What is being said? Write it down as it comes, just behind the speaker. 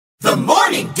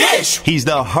Morning Dish. He's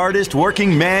the hardest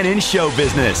working man in show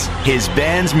business. His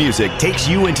band's music takes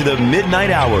you into the midnight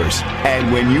hours.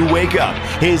 And when you wake up,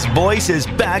 his voice is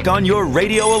back on your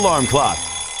radio alarm clock.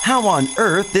 How on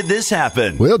earth did this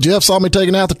happen? Well, Jeff saw me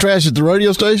taking out the trash at the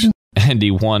radio station. And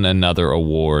he won another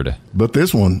award. But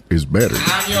this one is better.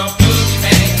 I'm your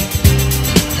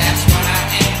boogeyman. That's what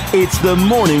I am. It's the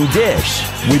Morning Dish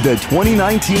with the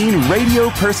 2019 Radio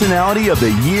Personality of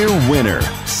the Year winner,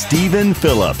 Stephen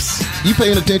Phillips. You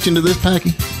paying attention to this,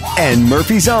 Packy? And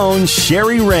Murphy's own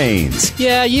Sherry Raines.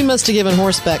 Yeah, you must have given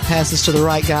horseback passes to the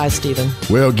right guy, Stephen.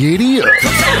 Well, giddy up.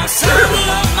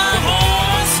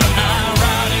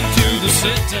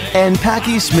 And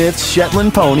Packy Smith's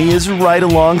Shetland pony is right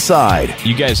alongside.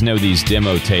 You guys know these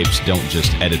demo tapes don't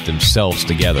just edit themselves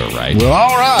together, right? Well,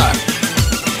 all right.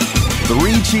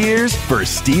 3 cheers for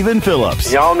Stephen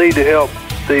Phillips. Y'all need to help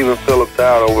Stephen Phillips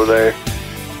out over there.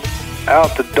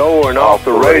 Out the door and off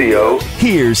the radio.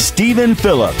 Here's Stephen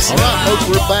Phillips. All right, folks,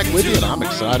 we're back with you, and I'm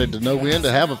excited to know when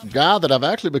to have a guy that I've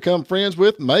actually become friends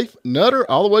with, Mayf Nutter,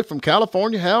 all the way from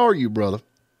California. How are you, brother?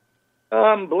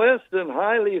 I'm blessed and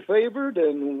highly favored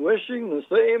and wishing the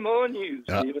same on you,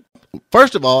 Stephen.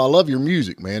 First of all, I love your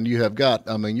music, man. You have got,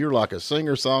 I mean, you're like a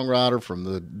singer-songwriter from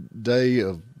the day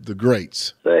of the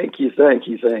greats. Thank you, thank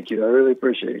you, thank you. I really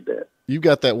appreciate that. You've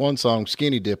got that one song,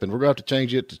 Skinny Dipping. We're going to have to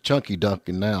change it to Chunky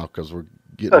Dunkin' now because we're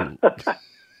getting...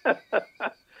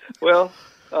 Well,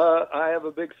 I have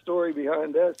a big story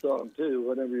behind that song, too,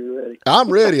 whenever you're ready. I'm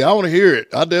ready. I want to hear it.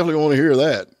 I definitely want to hear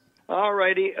that. All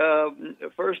righty.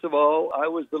 First of all, I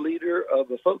was the leader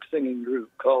of a folk singing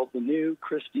group called the New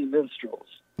Christy Minstrels.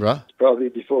 Right. It's probably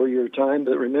before your time,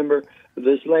 but remember,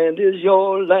 this land is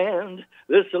your land.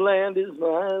 This land is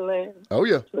my land. Oh,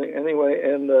 yeah. So anyway,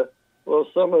 and, well,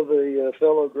 some of the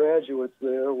fellow graduates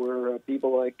there were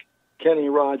people like Kenny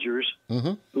Rogers,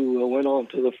 who went on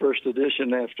to the first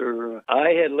edition after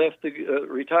I had left,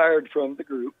 retired from the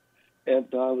group, and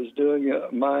I was doing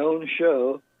my own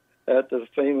show at the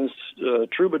famous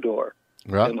Troubadour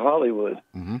in Hollywood.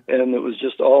 And it was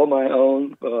just all my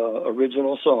own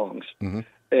original songs.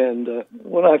 And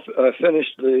when I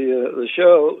finished the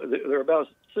show, there are about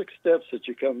 6 steps that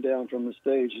you come down from the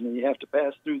stage, and then you have to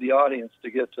pass through the audience to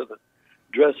get to the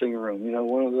dressing room. You know,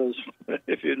 one of those,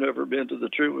 if you've never been to the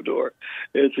Troubadour,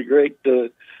 it's a great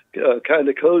kind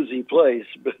of cozy place,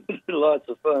 but lots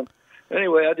of fun.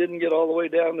 Anyway, I didn't get all the way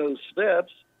down those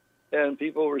steps, and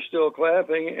people were still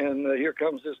clapping, and here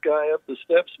comes this guy up the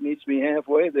steps, meets me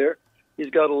halfway there. He's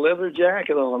got a leather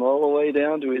jacket on all the way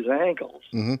down to his ankles,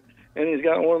 and he's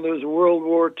got one of those World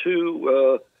War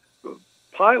II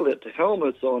pilot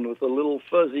helmets on with a little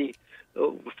fuzzy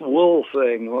wool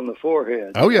thing on the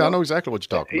forehead. Oh, yeah, I know exactly what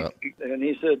you're talking about. And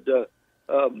he said,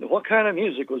 what kind of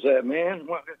music was that, man?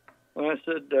 And I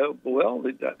said, well,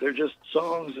 they're just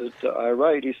songs that I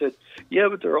write. He said, yeah,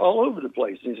 but they're all over the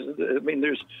place. And he said, I mean,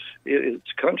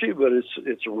 it's country, but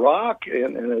it's rock,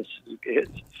 and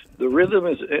it's the rhythm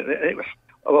is.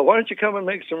 Well, why don't you come and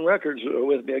make some records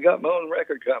with me? I got my own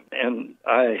record company, and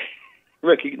I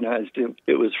recognized him.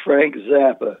 It was Frank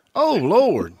Zappa. Oh,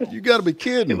 Lord, you got to be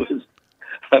kidding!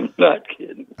 I'm not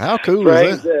kidding. How cool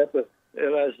Frank is that? Zappa.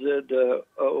 And I said,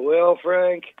 well,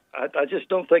 Frank, I just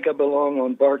don't think I belong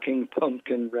on Barking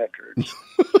Pumpkin Records.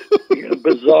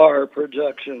 Bizarre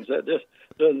productions. That just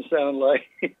doesn't sound like,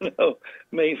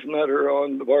 Mayf Nutter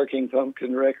on the Barking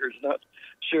Pumpkin Records. Not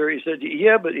sure. He said,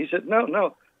 yeah, but he said,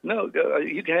 no,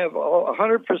 you can have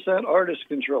 100% artist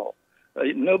control.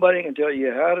 Nobody can tell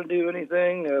you how to do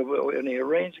anything, any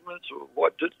arrangements,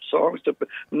 what songs to put,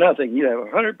 nothing. You have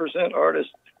 100% artist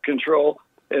control,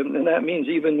 and that means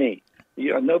even me.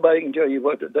 Nobody can tell you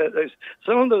what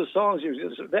some of those songs.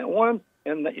 That one,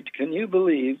 and can you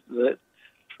believe that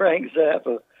Frank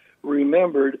Zappa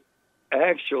remembered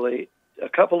actually a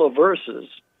couple of verses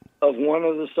of one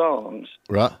of the songs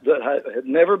that had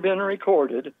never been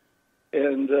recorded,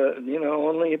 and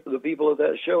only the people at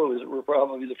that show were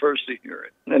probably the first to hear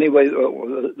it. Anyway,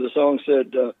 the song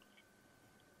said,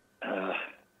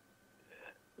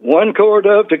 1 quart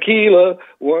of tequila,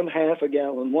 1/2 a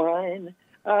gallon wine.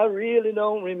 I really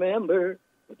don't remember,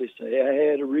 but they say I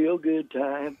had a real good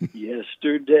time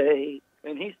yesterday.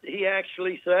 And he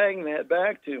actually sang that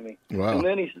back to me. Wow. And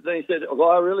then he said, well,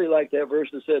 I really like that verse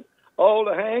that said, all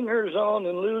the hangers-on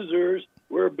and losers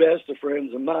were best of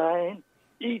friends of mine.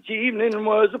 Each evening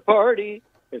was a party,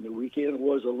 and the weekend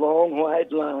was a long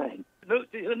white line.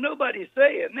 Nobody's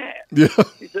saying that. Yeah.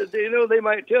 He said, they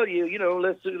might tell you,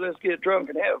 let's get drunk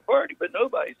and have a party, but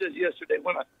nobody says yesterday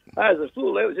when I was a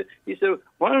fool. He said,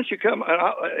 why don't you come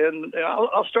and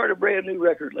I'll start a brand new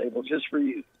record label just for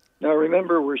you. Now,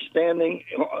 remember, we're standing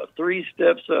 3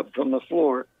 steps up from the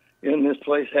floor in this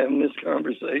place having this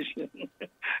conversation.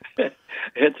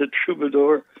 It's a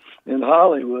troubadour in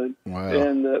Hollywood. Wow.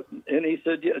 And he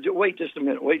said, yeah, wait just a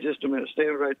minute,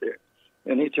 stand right there.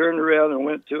 And he turned around and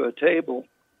went to a table,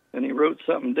 and he wrote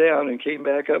something down and came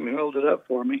back up and held it up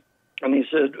for me. And he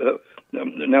said,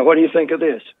 now, what do you think of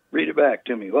this? Read it back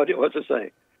to me. What's it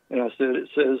say? And I said, it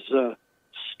says,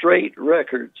 Straight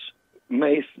Records,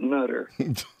 Mayf Nutter.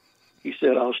 He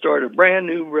said, I'll start a brand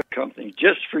new record company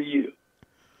just for you.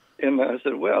 And I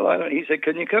said, well, I don't. He said,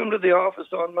 can you come to the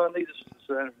office on Monday? This is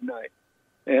Saturday night.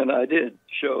 And I did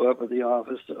show up at the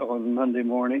office on Monday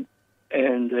morning.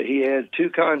 And he had 2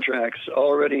 contracts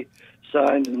already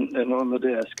signed and on the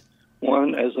desk.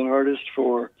 One as an artist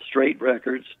for Straight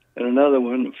Records and another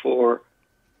one for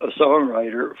a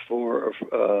songwriter for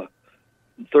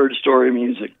Third Story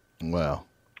Music. Wow.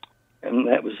 And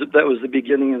that was the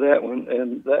beginning of that one.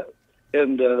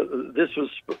 And this was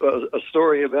a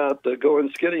story about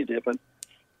going skinny dipping.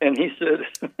 And he said,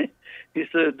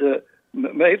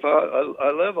 Mayf,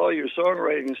 I love all your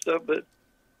songwriting and stuff, but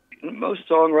most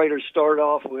songwriters start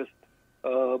off with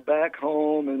back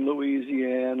home in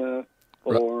Louisiana,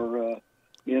 or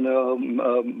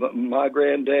my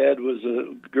granddad was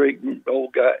a great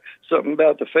old guy. Something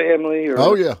about the family,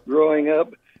 or growing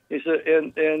up. He said,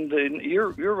 and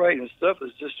your writing stuff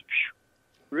is just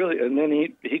really. And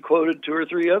then he quoted 2 or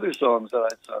 3 other songs that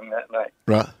I'd sung that night.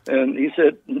 Right. And he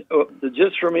said,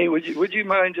 just for me, would you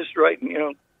mind just writing,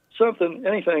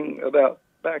 anything about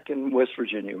back in West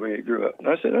Virginia where you grew up? And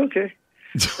I said, okay,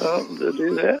 I'll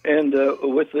do that. And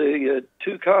with the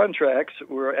 2 contracts,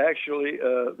 were actually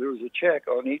there was a check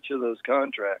on each of those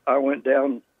contracts. I went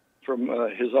down from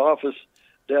his office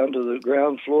down to the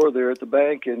ground floor there at the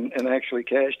bank and actually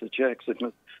cashed the checks,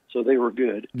 so they were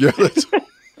good. Yeah, that's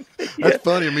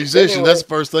funny. A musician, anyway, that's the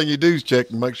first thing you do is check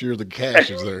and make sure the cash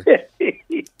is there.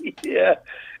 Yeah.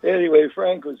 Anyway,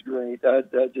 Frank was great. I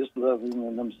just love him,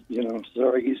 and I'm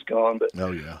sorry he's gone. But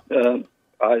oh yeah,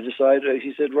 I decided.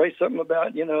 He said, write something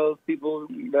about people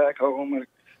back home or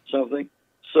something.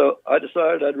 So I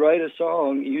decided I'd write a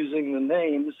song using the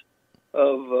names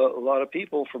of a lot of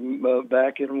people from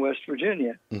back in West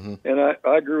Virginia. Mm-hmm. And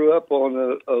I grew up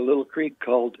on a little creek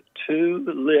called Two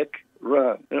Lick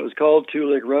Run. And it was called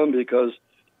Two Lick Run because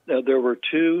there were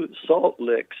 2 salt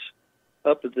licks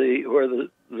up at where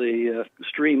the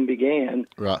stream began.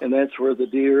 Right. And that's where the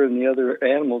deer and the other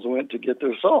animals went to get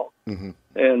their salt. Mm-hmm.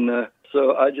 And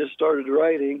so I just started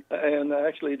writing, and I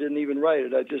actually didn't even write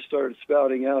it. I just started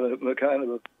spouting out a kind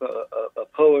of a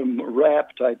poem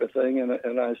rap type of thing,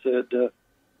 and I said,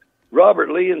 Robert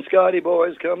Lee and Scotty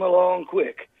boys, come along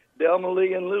quick. Delma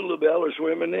Lee and Lulabelle are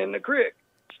swimming in the creek.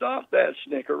 Stop that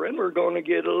snickering. We're going to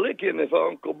get a licking if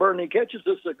Uncle Bernie catches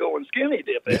us going skinny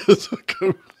dipping.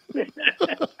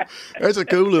 That's a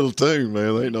cool little tune,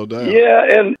 man. There ain't no doubt. Yeah,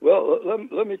 and, well,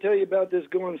 let me tell you about this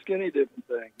going skinny dipping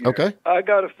thing. Okay. I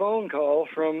got a phone call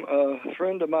from a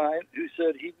friend of mine who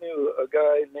said he knew a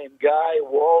guy named Guy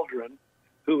Waldron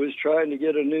who was trying to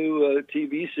get a new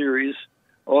TV series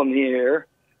on the air,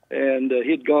 and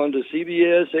he'd gone to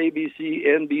CBS, ABC,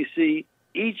 NBC,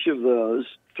 each of those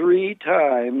 3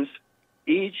 times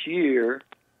each year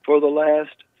for the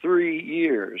last 3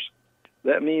 years.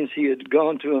 That means he had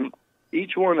gone to them,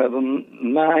 each one of them,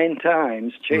 9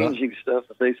 times, changing stuff.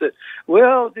 They said,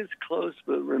 well, it's close,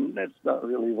 but that's not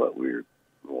really what we're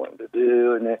wanting to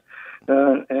do.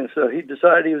 And so he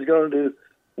decided he was going to do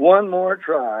one more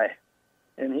try.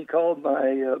 And he called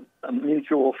my a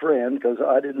mutual friend, because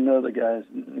I didn't know the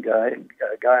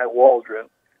guy Waldron.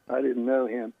 I didn't know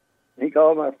him. He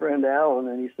called my friend Alan,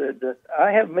 and he said,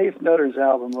 I have Mayf Nutter's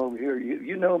album over here.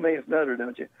 You know Mayf Nutter,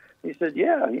 don't you? He said,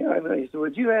 yeah, I know. He said,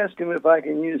 would you ask him if I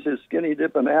can use his Skinny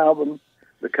Dippin' album,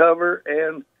 the cover,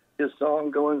 and his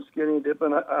song Going Skinny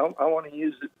Dippin'? I want to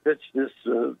use it, pitch this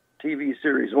TV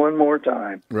series one more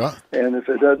time. Right. And if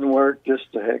it doesn't work,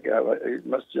 just to heck out, it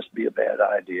must just be a bad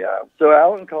idea. So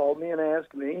Alan called me and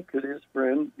asked me, could his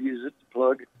friend use it to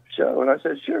plug the show? And I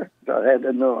said, sure. I had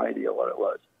no idea what it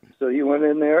was. So he went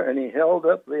in there and he held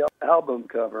up the album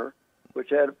cover, which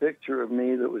had a picture of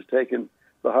me that was taken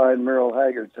behind Merle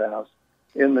Haggard's house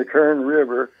in the Kern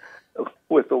River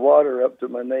with the water up to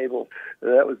my navel.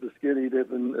 That was the Skinny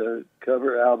Dippin'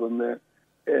 cover album there.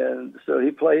 And so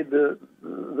he played the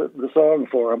song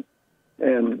for him.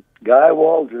 And Guy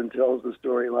Waldron tells the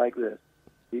story like this.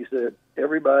 He said,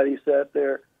 everybody sat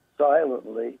there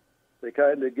silently. They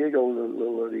kind of giggled a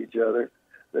little at each other.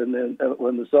 And then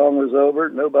when the song was over,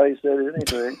 nobody said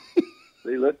anything.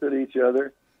 They looked at each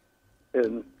other,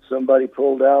 and somebody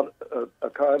pulled out a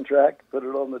contract, put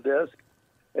it on the desk,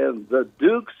 and the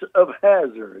Dukes of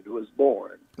Hazzard was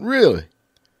born. Really?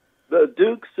 The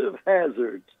Dukes of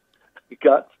Hazzard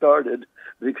got started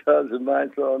because of my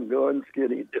song "Going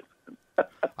Skinny Dipping."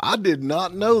 I did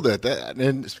not know that.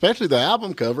 And especially the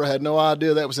album cover, I had no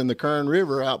idea that was in the Kern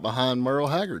River out behind Merle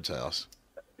Haggard's house.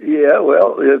 Yeah,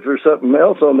 well, if there's something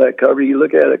else on that cover, you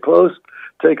look at it close,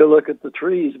 take a look at the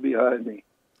trees behind me.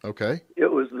 Okay.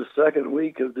 It was the second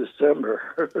week of December.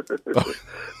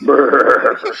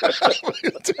 Brr.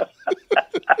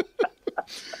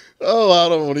 Oh, I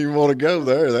don't even want to go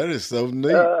there. That is so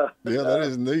neat. Yeah, that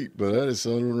is neat, but that is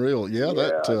so unreal. Yeah, I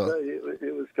that. tell you,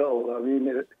 it was cold. I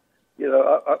mean,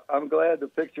 I'm glad the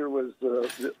picture was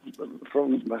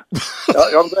from.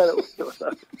 I'm glad it was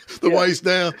the waist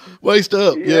down, waist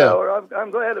up. Yeah. Or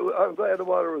I'm glad the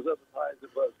water was up as high as it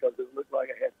was because it looked like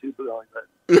I had two belly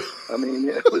buttons. I mean,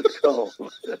 it was cold.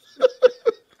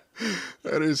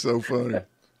 That is so funny.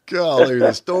 Golly,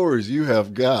 the stories you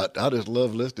have got. I just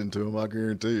love listening to them, I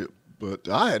guarantee it. But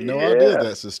I had no idea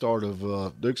that's the start of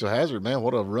Dukes of Hazzard, man.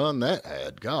 What a run that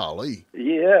had. Golly.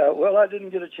 Yeah, well, I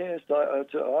didn't get a chance to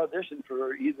audition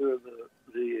for either of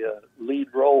the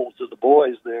lead roles of the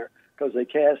boys there because they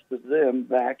casted them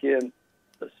back in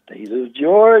the state of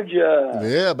Georgia.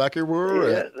 Yeah, back here where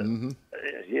we're at. Mm-hmm.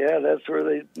 Yeah, that's where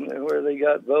they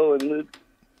got Bo and Luke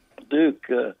Duke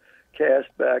cast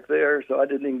back there. So I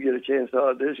didn't even get a chance to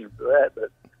audition for that,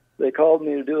 but they called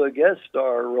me to do a guest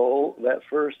star role that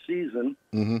first season,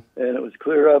 and it was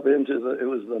clear up into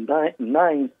the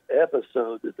ninth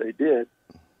episode that they did,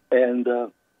 and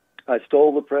I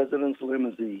stole the president's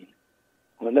limousine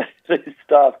when they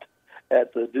stopped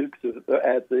at the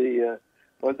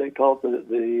what they called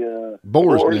the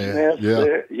Boar's Nest.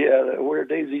 Yeah, where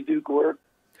Daisy Duke worked.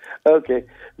 Okay,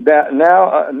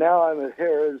 now I'm at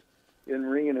Harrah's in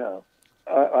Reno.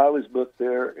 I was booked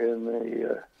there in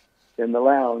the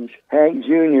lounge. Hank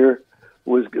Jr.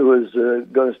 was going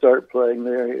to start playing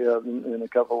there in a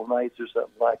couple of nights or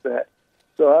something like that.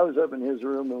 So I was up in his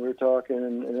room and we were talking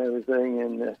and everything.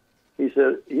 And he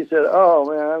said, "Oh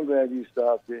man, I'm glad you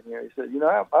stopped in here." He said,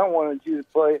 I wanted you to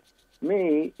play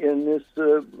me in this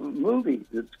movie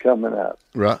that's coming up.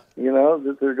 Right.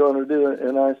 That they're going to do it.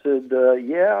 And I said,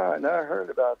 yeah, and I heard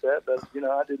about that, but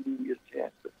I didn't even get a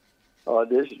chance to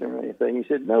audition or anything. He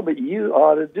said, "No, but you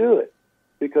ought to do it.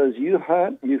 Because you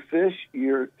hunt, you fish,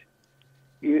 you're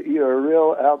a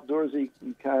real outdoorsy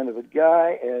kind of a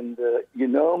guy, and you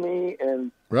know me,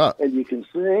 and right. And you can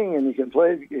sing and you can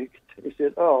play." He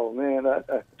said, "Oh man,"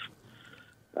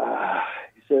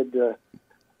 he said,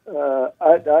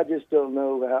 "I just don't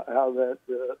know how that."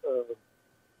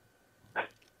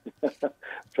 I'm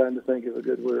trying to think of a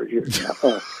good word here.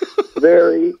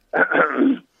 Very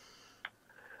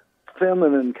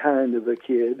feminine kind of a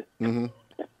kid. Mm-hmm.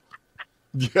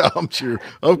 Yeah, I'm sure.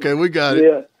 Okay, we got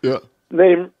it. Yeah.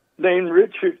 Named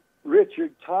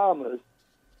Richard Thomas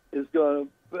is going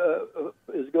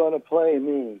to play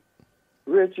me.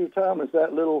 Richard Thomas,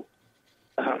 that little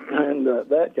and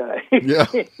that guy. Yeah.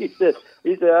 he said,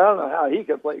 I don't know how he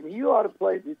could play me. You ought to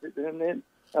play me. And then,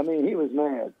 he was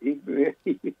mad.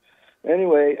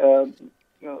 Anyway,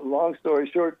 long story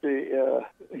short,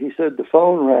 he said the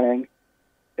phone rang,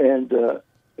 and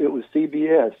it was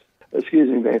CBS. "Excuse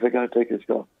me, babe, I got to take this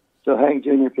call." So Hank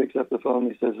Jr. picks up the phone.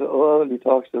 He says, "Hello," and he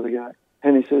talks to the guy.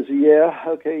 And he says, "Yeah,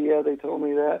 okay, yeah, they told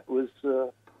me that was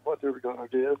what they were going to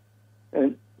do."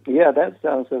 And, "Yeah, that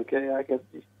sounds okay. I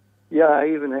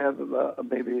even have,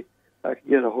 maybe I could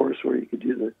get a horse where you could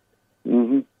do this."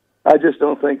 Mm-hmm. I just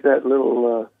don't think that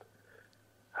little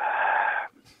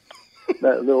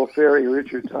fairy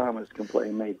Richard Thomas can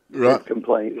play me. Right. Can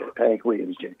play Hank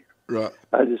Williams Jr. Right.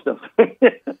 I just don't think.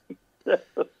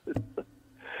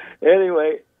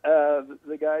 Anyway,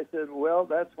 the guy said, "Well,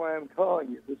 that's why I'm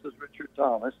calling you. This is Richard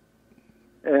Thomas."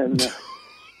 And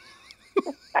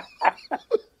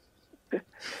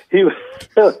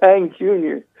Hank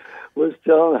Jr. was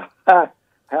telling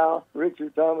how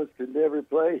Richard Thomas could never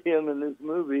play him in this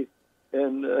movie.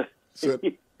 And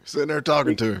sitting there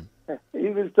talking to him. He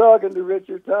was talking to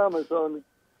Richard Thomas on the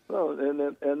phone.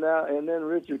 And then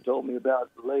Richard told me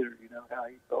about it later, how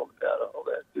he felt about all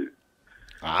that, too.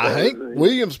 Hank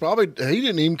Williams he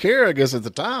didn't even care, I guess, at the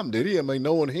time, did he?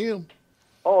 Knowing him.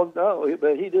 Oh, no,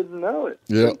 but he didn't know it.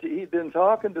 Yeah. He'd been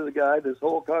talking to the guy this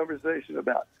whole conversation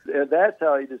about, and that's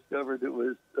how he discovered it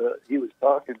was, he was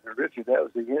talking to Richard. That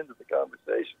was the end of the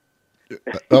conversation.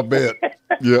 I bet.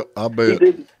 Yeah, I bet.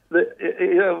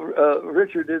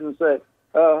 Richard didn't say,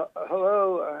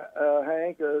 "Hello,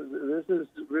 Hank, this is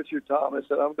Richard Thomas,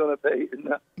 and I'm going to pay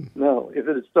you." No, if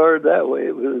it had started that way,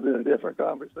 it would have been a different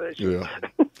conversation. Yeah.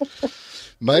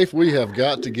 Mayf, we have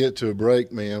got to get to a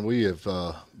break, man. We have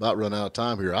about run out of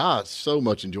time here. I so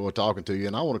much enjoy talking to you,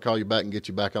 and I want to call you back and get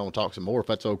you back on and talk some more if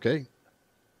that's okay.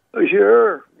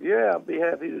 Sure. Yeah, I'll be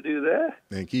happy to do that.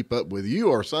 And keep up with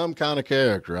you are some kind of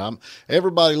character.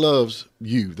 Everybody loves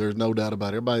you. There's no doubt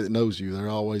about it. Everybody that knows you, they're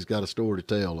always got a story to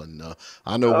tell, and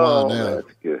I know why now.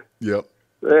 That's good. Yep.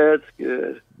 That's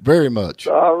good. Very much.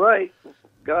 All right.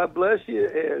 God bless you,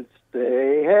 and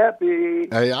stay happy.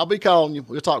 Hey, I'll be calling you.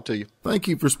 We'll talk to you. Thank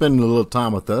you for spending a little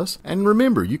time with us. And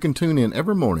remember, you can tune in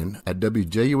every morning at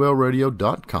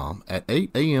WJULradio.com at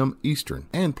 8 a.m. Eastern.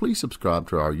 And please subscribe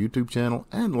to our YouTube channel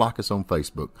and like us on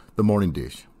Facebook, The Morning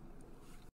Dish.